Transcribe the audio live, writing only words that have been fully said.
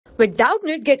With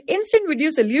Doubtnut, get instant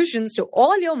video solutions to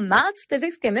all your maths,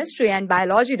 physics, chemistry, and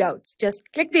biology doubts. Just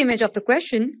click the image of the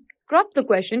question, crop the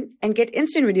question, and get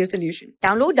instant video solution.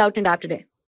 Download Doubtnut app today.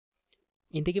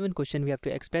 In the given question, we have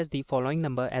to express the following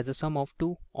number as a sum of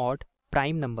two odd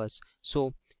prime numbers.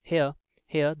 So here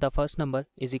the first number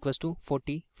is equals to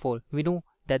 44. We know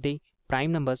that the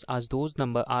prime numbers are those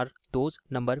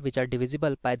number which are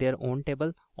divisible by their own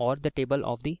table or the table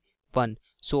of the 1.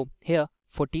 So here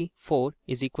 44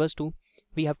 is equals to,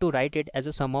 we have to write it as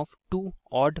a sum of two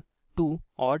odd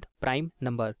prime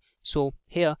number. So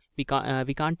here we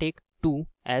can't take 2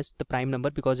 as the prime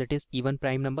number because it is even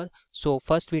prime number. So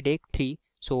first we take 3.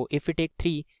 So if we take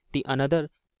 3, the another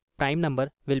prime number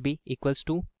will be equals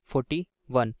to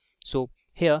 41. So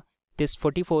here this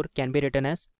 44 can be written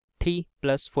as 3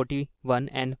 plus 41,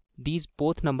 and these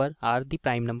both number are the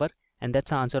prime number, and that's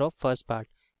the answer of first part.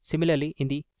 Similarly, in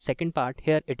the second part,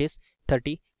 here it is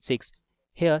 36.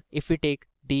 Here if we take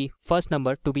the first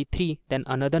number to be 3, then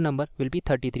another number will be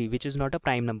 33, which is not a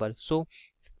prime number. So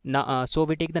now so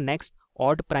we take the next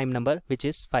odd prime number, which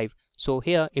is 5. So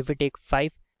here if we take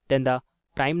 5, then the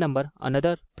prime number,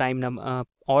 another prime number,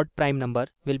 odd prime number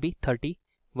will be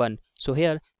 31. So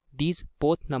here these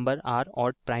both number are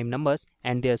odd prime numbers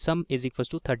and their sum is equals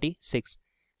to 36.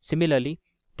 Similarly,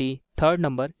 the third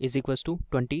number is equals to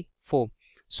 24.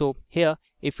 So here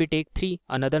if we take 3,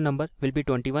 another number will be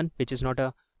 21, which is not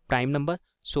a prime number.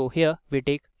 So here we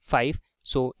take 5.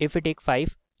 So if we take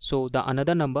 5, so the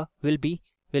another number will be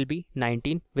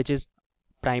 19, which is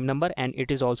prime number, and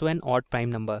it is also an odd prime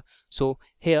number. So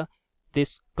here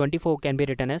this 24 can be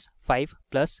written as 5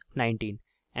 plus 19.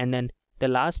 And then the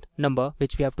last number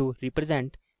which we have to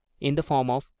represent in the form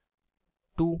of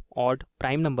two odd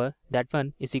prime number, that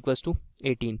one is equals to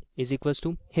 18, is equals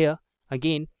to, here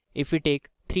again if we take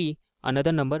 3,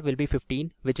 another number will be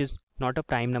 15, which is not a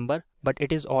prime number, but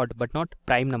it is odd but not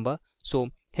prime number. So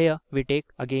here we take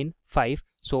again 5.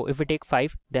 So if we take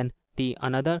 5, then the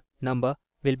another number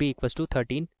will be equals to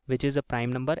 13, which is a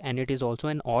prime number and it is also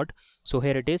an odd. So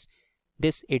here it is,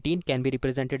 this 18 can be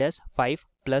represented as 5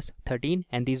 plus 13,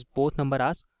 and these both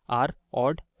numbers are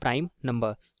odd prime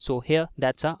number. So here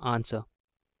that's our answer.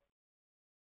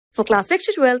 For class 6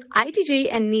 to 12, IIT JEE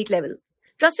and NEET level.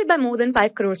 Trusted by more than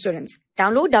 5 crore students.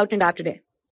 Download Doubtnut app today.